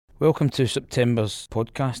Welcome to September's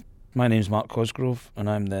podcast. My name's Mark Cosgrove and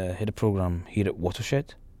I'm the head of programme here at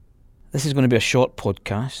Watershed. This is going to be a short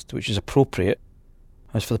podcast, which is appropriate,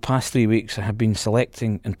 as for the past 3 weeks I have been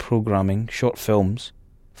selecting and programming short films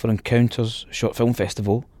for Encounters Short Film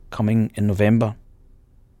Festival coming in November.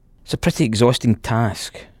 It's a pretty exhausting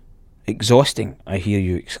task. Exhausting, I hear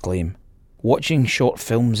you exclaim. Watching short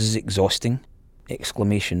films is exhausting! !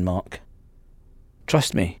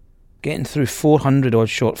 Trust me, getting through 400 odd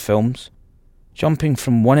short films, jumping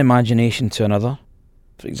from one imagination to another,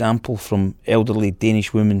 for example from elderly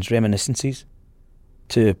Danish women's reminiscences,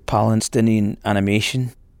 to Palestinian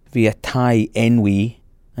animation via Thai ennui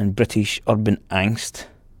and British urban angst,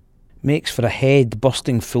 makes for a head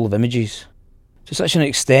bursting full of images, to such an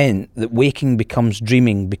extent that waking becomes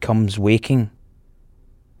dreaming becomes waking.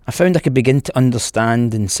 I found I could begin to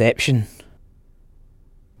understand Inception.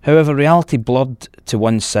 However, reality blurred to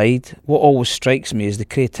one side, what always strikes me is the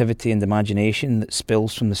creativity and imagination that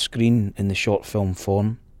spills from the screen in the short film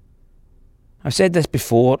form. I've said this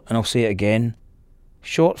before and I'll say it again.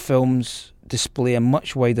 Short films display a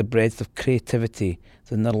much wider breadth of creativity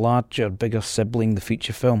than their larger, bigger sibling, the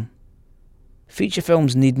feature film. Feature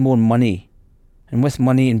films need more money, and with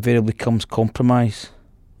money invariably comes compromise,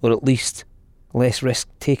 or at least less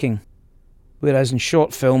risk-taking. Whereas in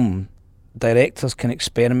short film, directors can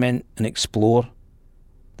experiment and explore.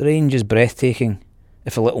 The range is breathtaking,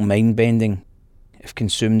 if a little mind-bending, if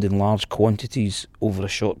consumed in large quantities over a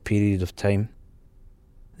short period of time.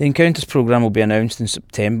 The Encounters programme will be announced in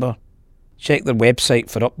September. Check their website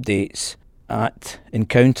for updates at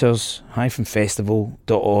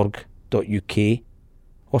encounters-festival.org.uk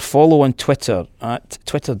or follow on Twitter at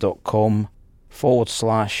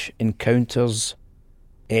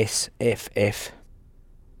twitter.com/encounterssff.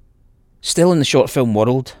 Still in the short film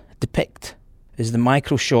world, Depict is the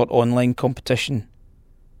micro-short online competition.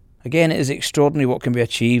 Again, it is extraordinary what can be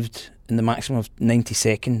achieved in the maximum of 90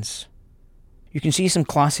 seconds. You can see some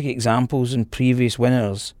classic examples and previous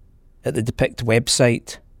winners at the Depict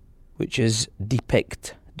website, which is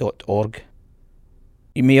depict.org.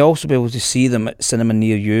 You may also be able to see them at cinema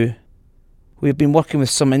near you. We have been working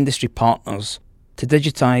with some industry partners to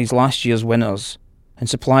digitise last year's winners and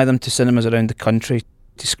supply them to cinemas around the country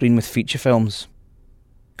to screen with feature films.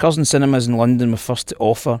 Curzon Cinemas in London were first to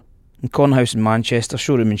offer, and Cornhouse in Manchester,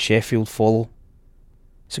 Showroom in Sheffield follow.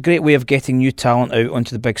 It's a great way of getting new talent out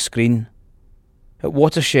onto the big screen. At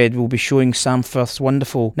Watershed we'll be showing Sam Firth's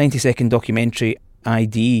wonderful 90-second documentary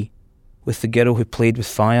ID with the girl who played with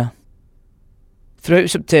fire. Throughout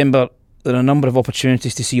September there are a number of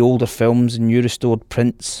opportunities to see older films and new restored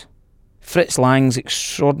prints. Fritz Lang's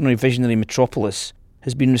extraordinary visionary Metropolis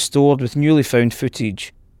has been restored with newly found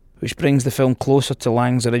footage, which brings the film closer to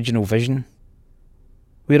Lang's original vision.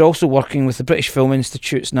 We are also working with the British Film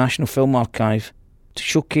Institute's National Film Archive to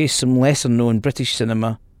showcase some lesser known British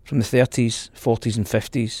cinema from the 30s, 40s and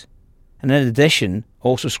 50s, and in addition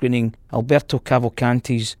also screening Alberto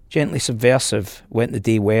Cavalcanti's gently subversive Went the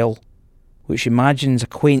Day Well, which imagines a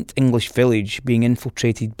quaint English village being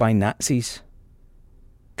infiltrated by Nazis.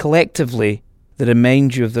 Collectively, they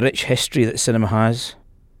remind you of the rich history that cinema has.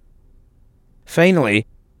 Finally,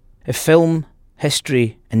 if film,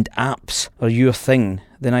 history and apps are your thing,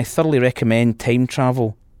 then I thoroughly recommend Time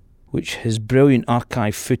Travel, which has brilliant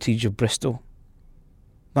archive footage of Bristol.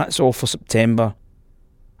 That's all for September.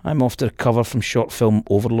 I'm off to recover from short film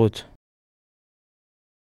overload.